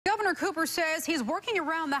Governor Cooper says he's working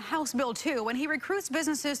around the House Bill 2 when he recruits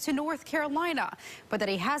businesses to North Carolina, but that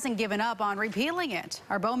he hasn't given up on repealing it.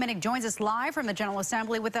 Our Bo Minnick joins us live from the General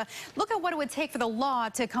Assembly with a look at what it would take for the law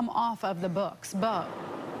to come off of the books. Bo.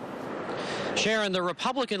 Sharon, the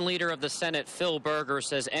Republican leader of the Senate, Phil Berger,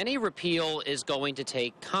 says any repeal is going to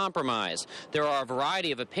take compromise. There are a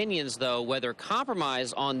variety of opinions, though, whether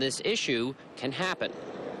compromise on this issue can happen.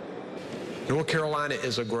 North Carolina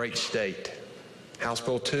is a great state. House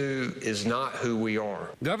Bill 2 is not who we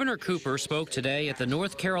are. Governor Cooper spoke today at the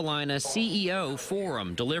North Carolina CEO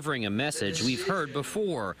Forum, delivering a message we've heard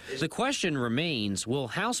before. The question remains, will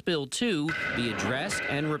House Bill 2 be addressed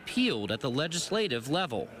and repealed at the legislative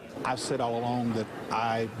level? I've said all along that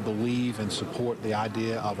I believe and support the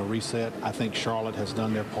idea of a reset. I think Charlotte has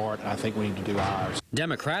done their part, and I think we need to do ours.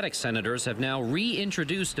 Democratic senators have now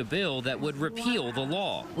reintroduced a bill that would repeal the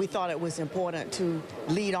law. We thought it was important to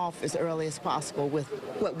lead off as early as possible with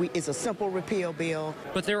what is a simple repeal bill.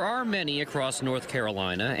 But there are many across North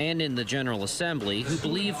Carolina and in the General Assembly who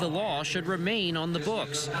believe the law should remain on the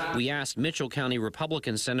books. We asked Mitchell County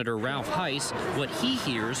Republican Senator Ralph Heiss what he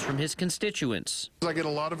hears from his constituents. I get a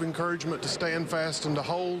lot of encouragement to stand fast and to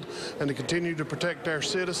hold and to continue to protect our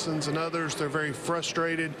citizens and others. They're very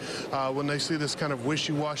frustrated when they see this kind of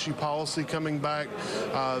wishy-washy policy coming back.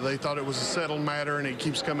 They thought it was a settled matter, and it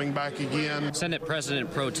keeps coming back again. Senate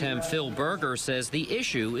President Pro Tem Phil Berger says the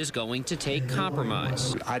issue is going to take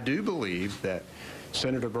compromise. I do believe that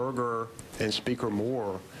Senator Berger and Speaker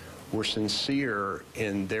Moore were sincere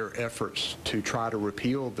in their efforts to try to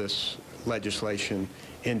repeal this legislation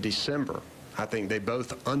in December. I think they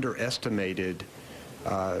both underestimated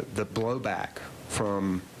the blowback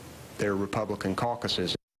from their Republican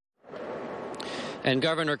caucuses. And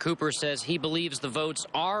Governor Cooper says he believes the votes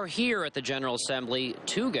are here at the General Assembly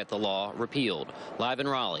to get the law repealed. Live in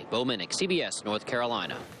Raleigh, Bo Minnick, CBS, North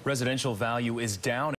Carolina. Residential value is down.